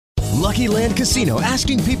Lucky Land Casino,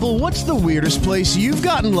 asking people, what's the weirdest place you've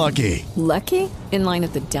gotten lucky? Lucky? In line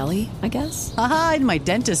at the deli, I guess? Aha, in my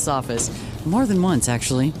dentist's office. More than once,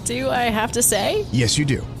 actually. Do I have to say? Yes, you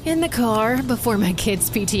do. In the car before my kids'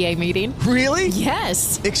 PTA meeting. Really?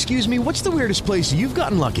 Yes. Excuse me, what's the weirdest place you've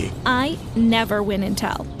gotten lucky? I never win and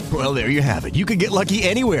tell. Well, there you have it. You can get lucky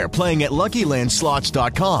anywhere, playing at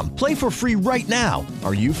LuckyLandSlots.com. Play for free right now.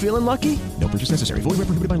 Are you feeling lucky? No purchase necessary. Void where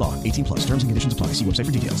prohibited by law. 18 plus. Terms and conditions apply. See website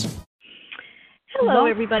for details. Hello,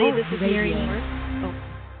 everybody. This is Mary Morris. Oh,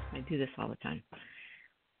 I do this all the time.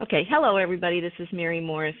 Okay. Hello, everybody. This is Mary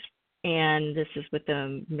Morris, and this is with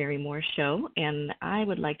the Mary Morris Show. And I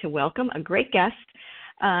would like to welcome a great guest,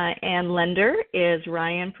 and lender is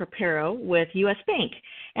Ryan Purpero with U.S. Bank.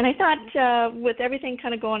 And I thought with everything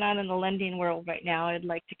kind of going on in the lending world right now, I'd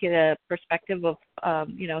like to get a perspective of, so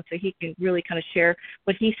he can really kind of share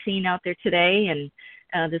what he's seen out there today and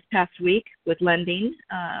this past week with lending.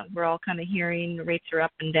 We're all kind of hearing rates are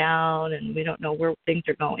up and down, and we don't know where things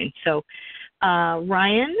are going. So,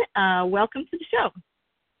 Ryan, welcome to the show.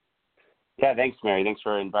 Yeah, thanks, Mary. Thanks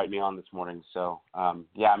for inviting me on this morning. So, I'm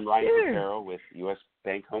Ryan Purpero with U.S.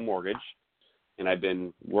 Bank Home Mortgage, and I've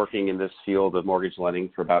been working in this field of mortgage lending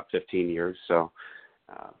for about 15 years. So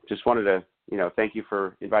just wanted to, thank you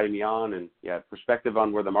for inviting me on and, perspective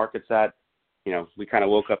on where the market's at. We kind of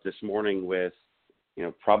woke up this morning with,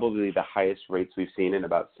 probably the highest rates we've seen in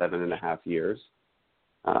about 7.5 years.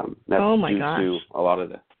 That's due to a lot of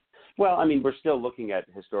the – well, I mean, we're still looking at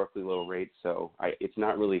historically low rates, so it's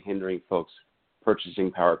not really hindering folks' purchasing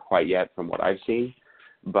power quite yet from what I've seen.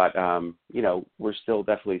 But, we're still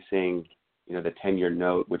definitely seeing, the 10-year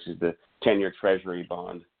note, which is the 10-year Treasury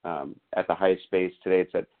bond, at the highest space. Today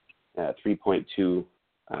it's at 3.2%,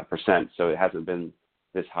 so it hasn't been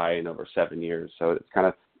this high in over 7 years. So it's kind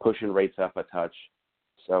of pushing rates up a touch.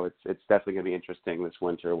 So it's definitely going to be interesting this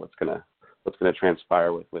winter what's going to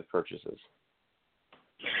transpire with purchases.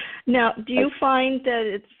 Now, do you find that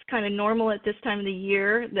it's kind of normal at this time of the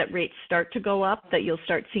year that rates start to go up, that you'll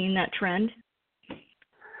start seeing that trend?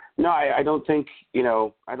 No, I don't think,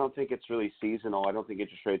 I don't think it's really seasonal. I don't think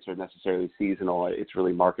interest rates are necessarily seasonal. It's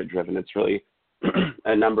really market driven. It's really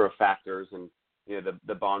a number of factors, and,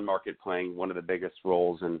 the bond market playing one of the biggest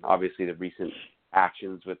roles, and obviously the recent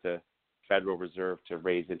actions with the Federal Reserve to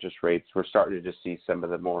raise interest rates. We're starting to just see some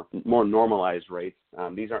of the more normalized rates.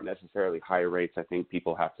 These aren't necessarily high rates. I think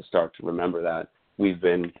people have to start to remember that. We've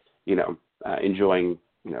been, enjoying,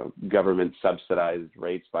 government subsidized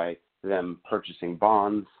rates by them purchasing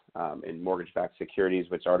bonds and mortgage-backed securities,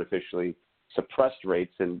 which artificially suppressed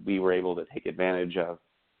rates, and we were able to take advantage of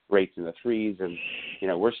rates in the threes. And,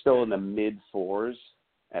 we're still in the mid-fours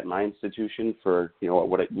at my institution for,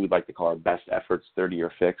 what we'd like to call our best efforts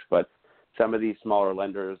 30-year fix. But some of these smaller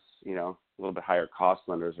lenders, a little bit higher cost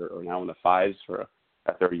lenders are now in the fives for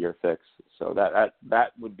a 30-year fix. So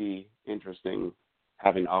that would be interesting,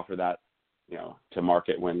 having to offer that, to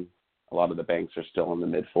market when a lot of the banks are still in the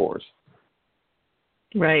mid-fours.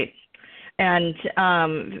 Right. And,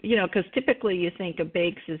 because typically you think of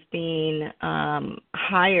banks as being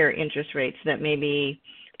higher interest rates that maybe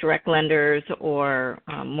direct lenders or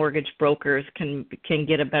mortgage brokers can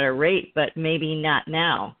get a better rate, but maybe not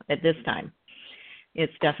now at this time.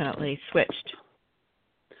 It's definitely switched.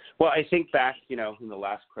 Well, I think back, in the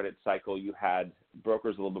last credit cycle, you had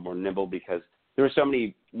brokers a little bit more nimble because there were so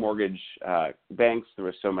many mortgage banks, there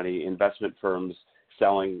were so many investment firms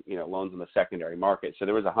selling, loans in the secondary market. So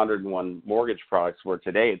there was 101 mortgage products, where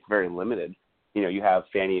today it's very limited. You have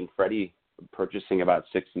Fannie and Freddie purchasing about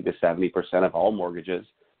 60 to 70% of all mortgages.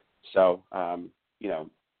 So,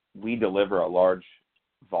 we deliver a large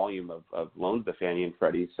volume of loans to Fannie and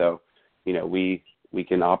Freddie. So, we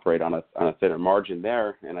can operate on a thinner margin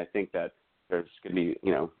there. And I think that there's going to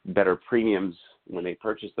be, better premiums when they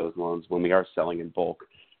purchase those loans when we are selling in bulk,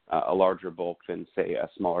 a larger bulk than, say, a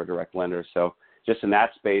smaller direct lender. So just in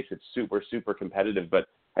that space, it's super, super competitive. But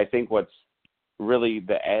I think what's really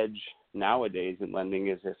the edge nowadays in lending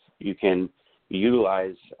is if you can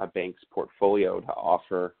utilize a bank's portfolio to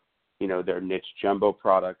offer, their niche jumbo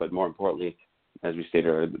product, but more importantly, as we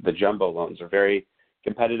stated, the jumbo loans are very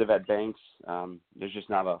competitive at banks. There's just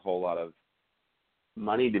not a whole lot of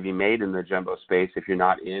money to be made in the jumbo space if you're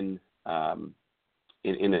not in an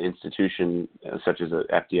institution such as a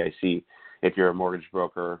FDIC. If you're a mortgage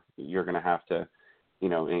broker, you're going to have to,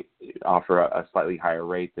 offer a slightly higher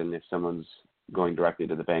rate than if someone's going directly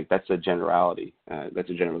to the bank. That's a generality. That's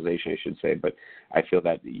a generalization, I should say. But I feel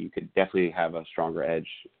that you could definitely have a stronger edge,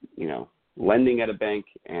 lending at a bank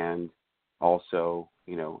and also,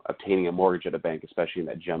 obtaining a mortgage at a bank, especially in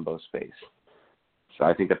that jumbo space. So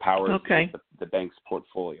I think the power Okay. is the bank's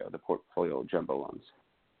portfolio, the portfolio jumbo loans.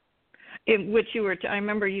 Which you were, I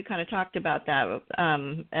remember you kind of talked about that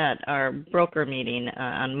at our broker meeting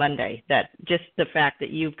on Monday. That just the fact that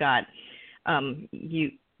you've got,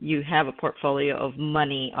 you have a portfolio of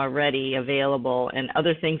money already available, and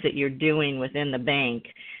other things that you're doing within the bank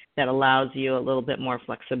that allows you a little bit more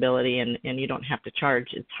flexibility, and you don't have to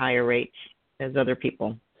charge as higher rates as other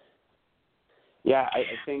people. Yeah, I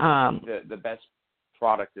think the best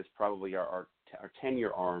product is probably our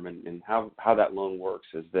 10-year ARM, and how that loan works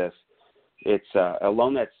is this. It's a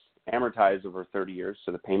loan that's amortized over 30 years,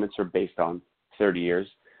 so the payments are based on 30 years,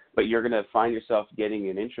 but you're going to find yourself getting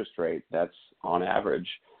an interest rate that's on average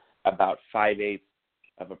about 5/8%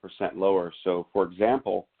 lower. So, for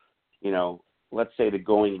example, let's say the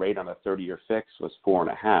going rate on a 30-year fix was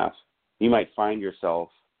 4.5%. You might find yourself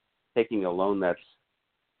taking a loan that's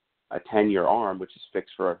a 10-year ARM, which is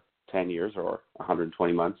fixed for 10 years or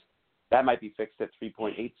 120 months. That might be fixed at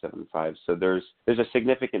 3.875. So there's a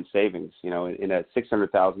significant savings. In a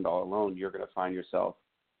 $600,000 loan, you're going to find yourself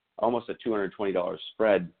almost a $220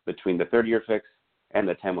 spread between the 30-year fix and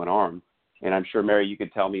the 10-1 ARM. And I'm sure, Mary, you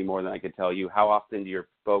could tell me more than I could tell you. How often do your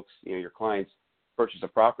folks, your clients, purchase a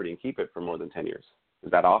property and keep it for more than 10 years?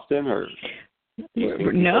 Is that often, or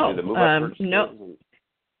no? No.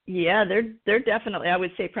 Yeah, they're definitely. I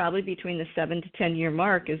would say probably between the 7 to 10 year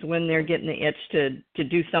mark is when they're getting the itch to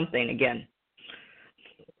do something again.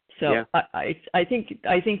 So yeah. I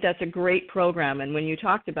think that's a great program. And when you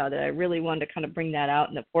talked about it, I really wanted to kind of bring that out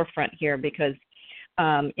in the forefront here because,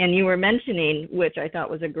 and you were mentioning, which I thought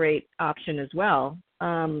was a great option as well,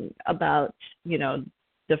 about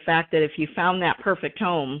the fact that if you found that perfect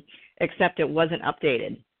home, except it wasn't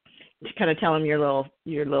updated, to kind of tell them your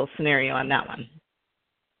little scenario on that one.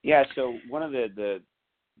 Yeah, so one of the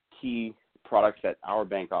key products that our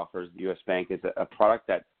bank offers, the U.S. Bank, is a product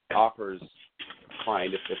that offers a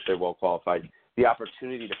client, if they're well qualified, the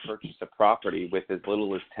opportunity to purchase a property with as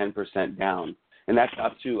little as 10% down, and that's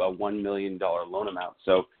up to a $1 million loan amount.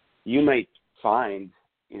 So you might find,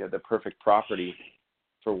 the perfect property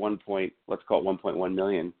for let's call it $1.1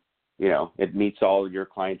 million. It meets all your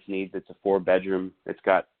client's needs. It's a 4-bedroom. It's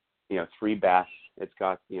got 3 baths. It's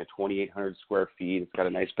got 2,800 square feet. It's got a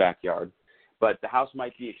nice backyard, but the house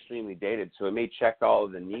might be extremely dated. So it may check all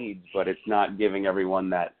of the needs, but it's not giving everyone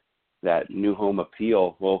that new home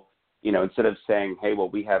appeal. Well, instead of saying, hey, well,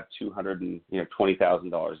 we have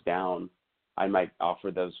 $220,000 down, I might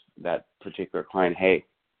offer that particular client, hey,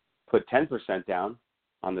 put 10% down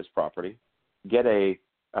on this property, get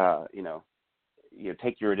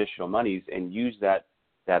take your additional monies and use the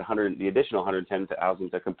additional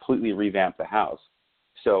 $110,000 to completely revamp the house.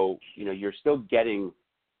 So, you're still getting,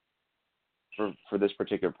 for this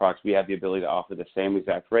particular product, we have the ability to offer the same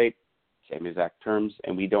exact rate, same exact terms,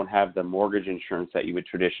 and we don't have the mortgage insurance that you would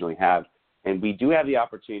traditionally have. And we do have the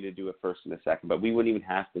opportunity to do a first and a second, but we wouldn't even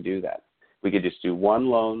have to do that. We could just do one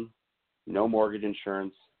loan, no mortgage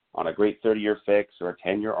insurance, on a great 30-year fix or a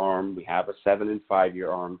 10-year ARM. We have a 7 and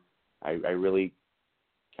 5-year ARM. I really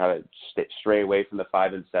kind of stray away from the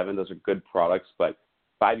 5 and 7. Those are good products, but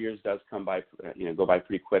 5 years does go by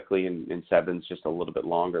pretty quickly, and 7's just a little bit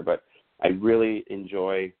longer. But I really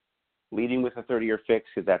enjoy leading with a 30-year fix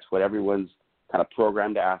because that's what everyone's kind of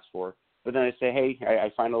programmed to ask for. But then I say, hey,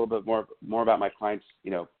 I find a little bit more about my client's,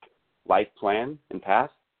 life plan and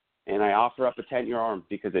path, and I offer up a 10-year ARM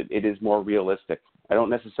because it is more realistic. I don't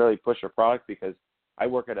necessarily push a product because I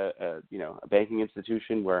work at a banking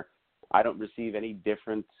institution where I don't receive any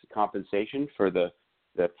different compensation for the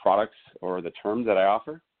products or the terms that I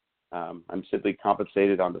offer. I'm simply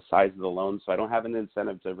compensated on the size of the loan, so I don't have an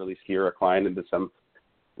incentive to really steer a client into some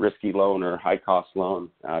risky loan or high-cost loan.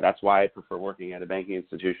 That's why I prefer working at a banking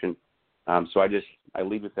institution. So I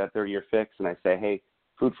lead with that 30-year fix, and I say, hey,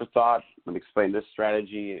 food for thought. Let me explain this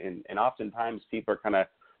strategy. And oftentimes people are kind of,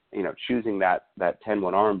 choosing that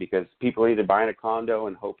 10-1 ARM because people are either buying a condo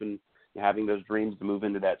and hoping, having those dreams to move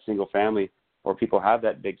into that single family, or people have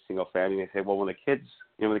that big single family. And they say, well, when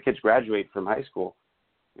the kids graduate from high school,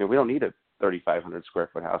 we don't need a 3,500 square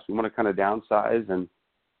foot house. We want to kind of downsize and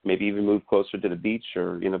maybe even move closer to the beach,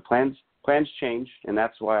 or plans change, and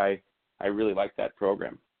that's why I really like that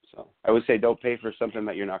program. So I would say don't pay for something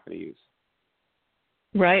that you're not going to use.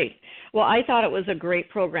 Right. Well, I thought it was a great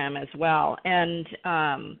program as well. And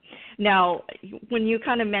now, when you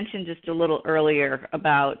kind of mentioned just a little earlier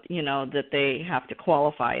about, that they have to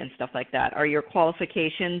qualify and stuff like that, are your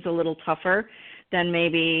qualifications a little tougher than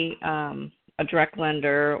maybe a direct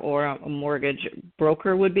lender or a mortgage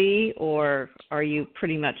broker would be? Or are you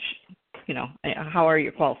pretty much, how are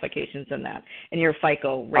your qualifications in that and your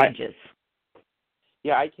FICO ranges?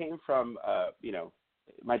 Yeah, I came from,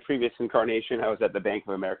 my previous incarnation. I was at the Bank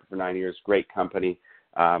of America for 9 years. Great company.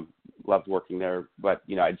 Loved working there. But,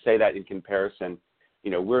 I'd say that in comparison,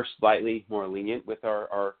 we're slightly more lenient with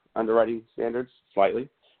our underwriting standards, slightly.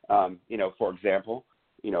 For example,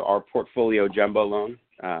 our portfolio jumbo loan,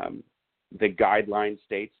 the guideline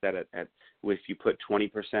states that if you put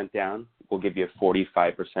 20% down, we'll give you a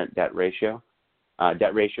 45% debt ratio.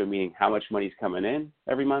 Debt ratio meaning how much money's coming in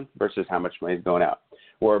every month versus how much money's going out.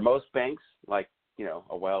 Where most banks, like,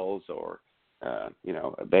 a Wells or,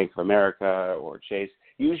 a Bank of America or Chase,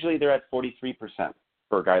 usually they're at 43%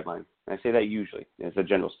 per guideline. And I say that usually as a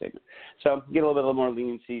general statement. So get a little bit more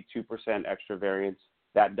leniency, 2% extra variance.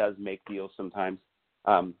 That does make deals sometimes.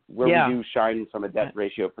 Where we do shine from a debt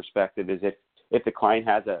ratio perspective is if the client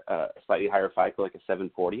has a slightly higher FICO, like a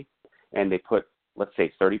 740, and they put, let's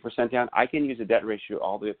say, 30% down, I can use a debt ratio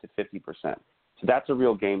all the way up to 50%. So that's a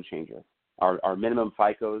real game changer. Our minimum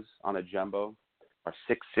FICOs on a jumbo are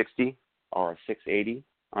 660 or a 680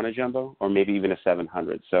 on a jumbo, or maybe even a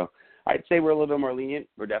 700. So I'd say we're a little bit more lenient.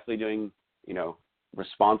 We're definitely doing,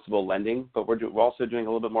 responsible lending, but we're also doing a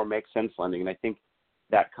little bit more make sense lending. And I think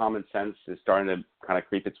that common sense is starting to kind of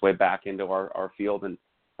creep its way back into our field. And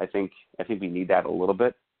I think we need that a little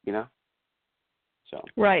bit, So.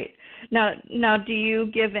 Right. Now, do you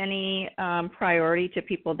give any priority to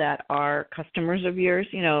people that are customers of yours?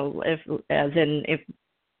 If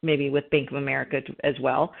maybe with Bank of America as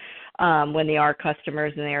well, when they are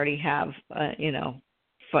customers and they already have,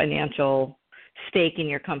 financial stake in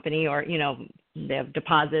your company, or they have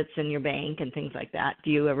deposits in your bank and things like that. Do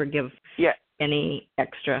you ever give any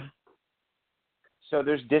extra? So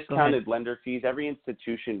there's discounted lender fees. Every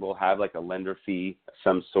institution will have like a lender fee of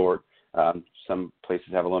some sort. Some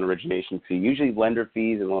places have a loan origination fee. Usually lender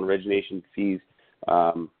fees and loan origination fees,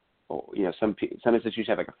 some institutions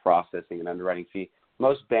have like a processing and underwriting fee.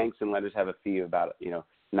 Most banks and lenders have a fee of about,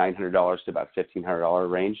 $900 to about $1,500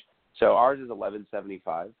 range. So ours is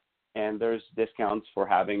 $1,175, and there's discounts for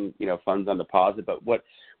having, funds on deposit. But what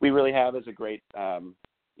we really have is a great,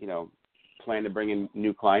 plan to bring in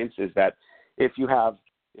new clients is that if you have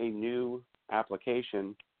a new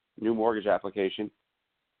mortgage application,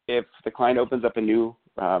 if the client opens up a new,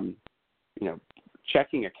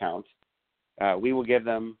 checking account, we will give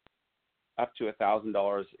them up to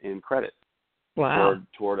 $1,000 in credit. Wow.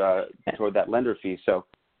 Toward that lender fee. So,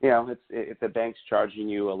 if the bank's charging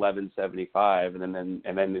you $1,175, and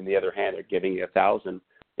then in the other hand they're giving you $1,000,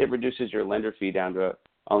 it reduces your lender fee down to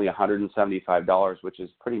only $175, which is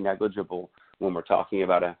pretty negligible when we're talking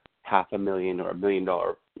about a $500,000 or $1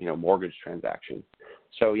 million, mortgage transaction.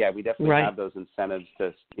 So yeah, we definitely have those incentives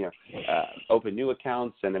to, open new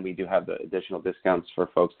accounts, and then we do have the additional discounts for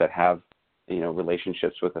folks that have,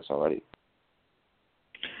 relationships with us already.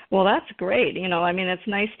 Well, that's great. It's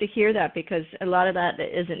nice to hear that, because a lot of that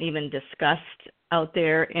isn't even discussed out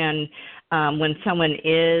there. And when someone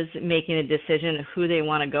is making a decision of who they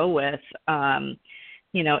want to go with,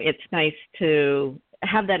 it's nice to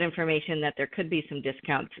have that information that there could be some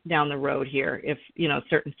discounts down the road here if,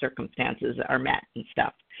 certain circumstances are met and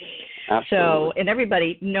stuff. Absolutely. So, and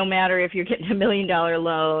everybody, no matter if you're getting $1 million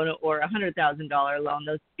loan or a $100,000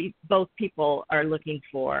 loan, both people are looking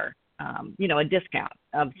for a discount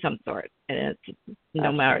of some sort. And it's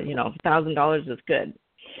no matter, $1,000 is good.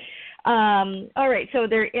 All right. So are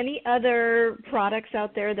there any other products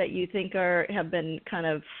out there that you think have been kind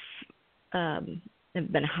of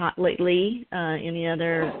have been hot lately? Any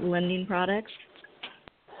other lending products?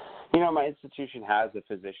 My institution has a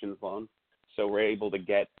physician's loan. So we're able to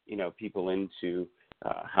get, people into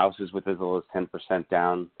houses with as little as 10%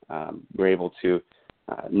 down. We're able to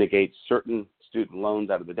negate certain student loans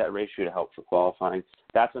out of the debt ratio to help for qualifying.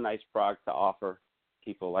 That's a nice product to offer.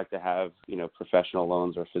 People like to have, professional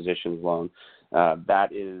loans or physician's loan. That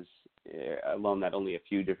is a loan that only a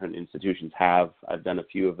few different institutions have. I've done a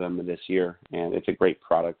few of them this year, and it's a great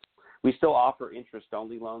product. We still offer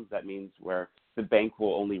interest-only loans. That means where the bank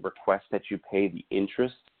will only request that you pay the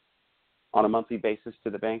interest on a monthly basis to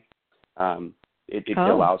the bank. It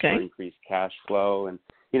allows for increased cash flow, and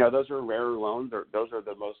those are rarer loans. Those are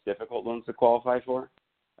the most difficult loans to qualify for,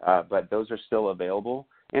 but those are still available.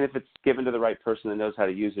 And if it's given to the right person that knows how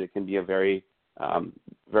to use it, it can be a very,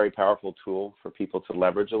 very powerful tool for people to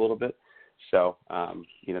leverage a little bit. So,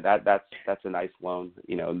 that's a nice loan.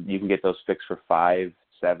 You can get those fixed for 5,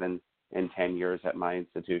 7, and 10 years at my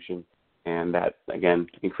institution, and that again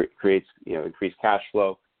creates increased cash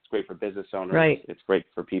flow. It's great for business owners. Right. It's great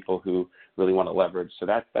for people who really want to leverage. So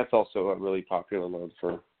that's also a really popular loan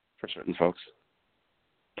for certain folks.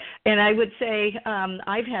 And I would say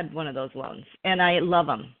I've had one of those loans, and I love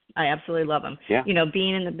them. I absolutely love them. Yeah.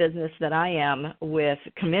 Being in the business that I am with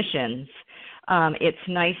commissions, it's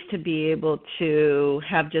nice to be able to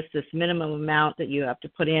have just this minimum amount that you have to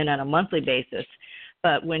put in on a monthly basis.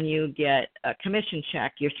 But when you get a commission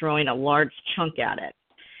check, you're throwing a large chunk at it.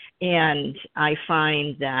 And I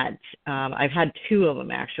find that I've had two of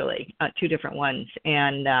them, actually, two different ones.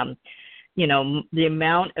 And, the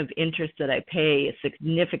amount of interest that I pay is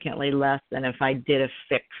significantly less than if I did a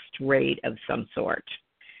fixed rate of some sort.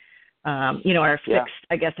 Or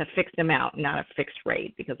a fixed amount, not a fixed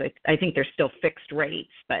rate, because I think they're still fixed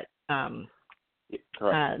rates, but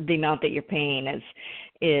the amount that you're paying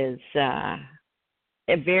is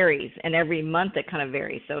it varies, and every month it kind of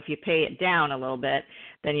varies. So if you pay it down a little bit,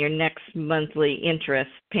 then your next monthly interest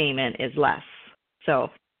payment is less. So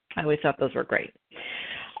I always thought those were great.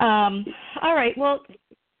 All right. Well,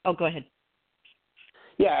 go ahead.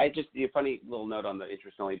 Yeah, a funny little note on the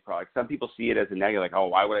interest-only product. Some people see it as a negative, like, oh,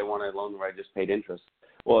 why would I want a loan where I just paid interest?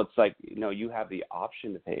 Well, it's like, you have the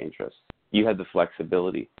option to pay interest. You have the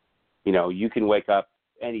flexibility. You can wake up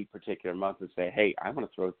any particular month and say, hey, I want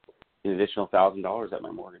to throw an additional $1,000 at my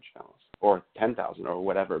mortgage balance, or $10,000 or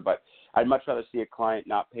whatever. But I'd much rather see a client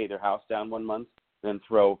not pay their house down 1 month than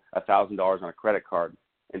throw $1,000 on a credit card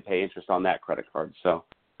and pay interest on that credit card. So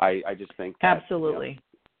I just think that, absolutely.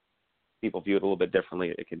 People view it a little bit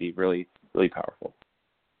differently. It can be really, really powerful.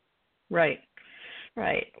 Right.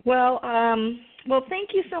 Well, thank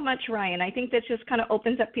you so much, Ryan. I think that just kind of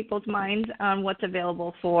opens up people's minds on what's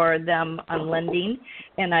available for them on lending.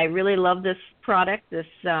 And I really love this product, this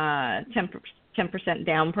 10%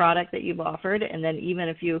 down product that you've offered. And then even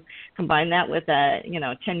if you combine that with a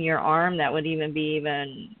 10-year ARM, that would even be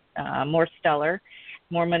even more stellar,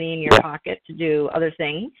 more money in your pocket to do other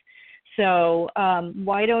things. So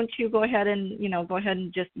why don't you go ahead and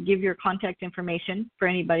just give your contact information for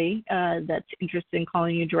anybody that's interested in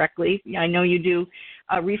calling you directly. I know you do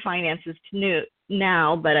refinances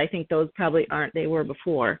now, but I think those probably aren't. They were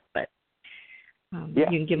before, but you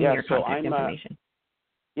can give me your contact information.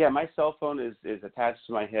 My cell phone is attached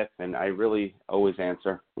to my hip, and I really always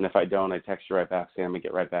answer. And if I don't, I text you right back saying I'm going to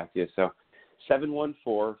get right back to you. So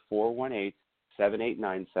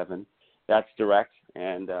 714-418-7897. That's direct,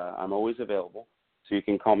 and I'm always available. So you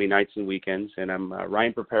can call me nights and weekends. And I'm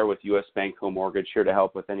Ryan Purpero with U.S. Bank Home Mortgage, here to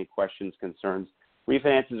help with any questions, concerns.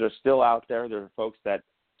 Refinances are still out there. There are folks that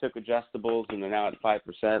took adjustables, and they're now at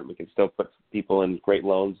 5%. We can still put people in great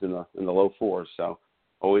loans in the low fours. So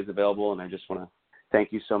always available, and I just want to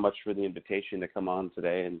thank you so much for the invitation to come on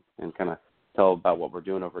today and kind of tell about what we're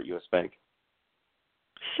doing over at U.S. Bank.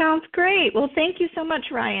 Sounds great. Well, thank you so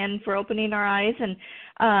much, Ryan, for opening our eyes, and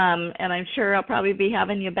I'm sure I'll probably be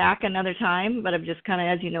having you back another time, but I'm just kind of,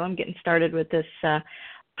 as you know, I'm getting started with this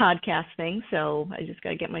podcast thing, so I just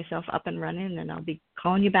got to get myself up and running, and I'll be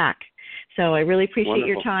calling you back. So I really appreciate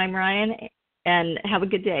your time, Ryan, and have a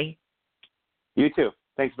good day. You too.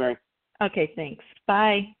 Thanks, Mary. Okay, thanks.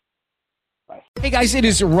 Bye. Hey guys, it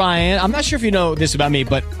is Ryan. I'm not sure if you know this about me,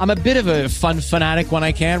 but I'm a bit of a fun fanatic when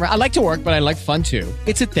I can. I like to work, but I like fun too.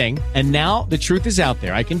 It's a thing. And now the truth is out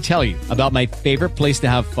there. I can tell you about my favorite place to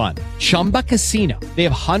have fun. Chumba Casino. They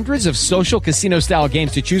have hundreds of social casino style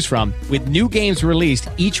games to choose from, with new games released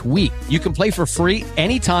each week. You can play for free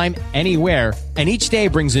anytime, anywhere. And each day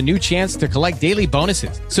brings a new chance to collect daily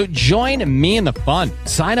bonuses. So join me in the fun.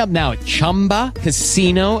 Sign up now at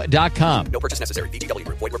ChumbaCasino.com. No purchase necessary. VGW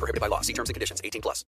Group. Void where prohibited by law. See terms and conditions. 18+.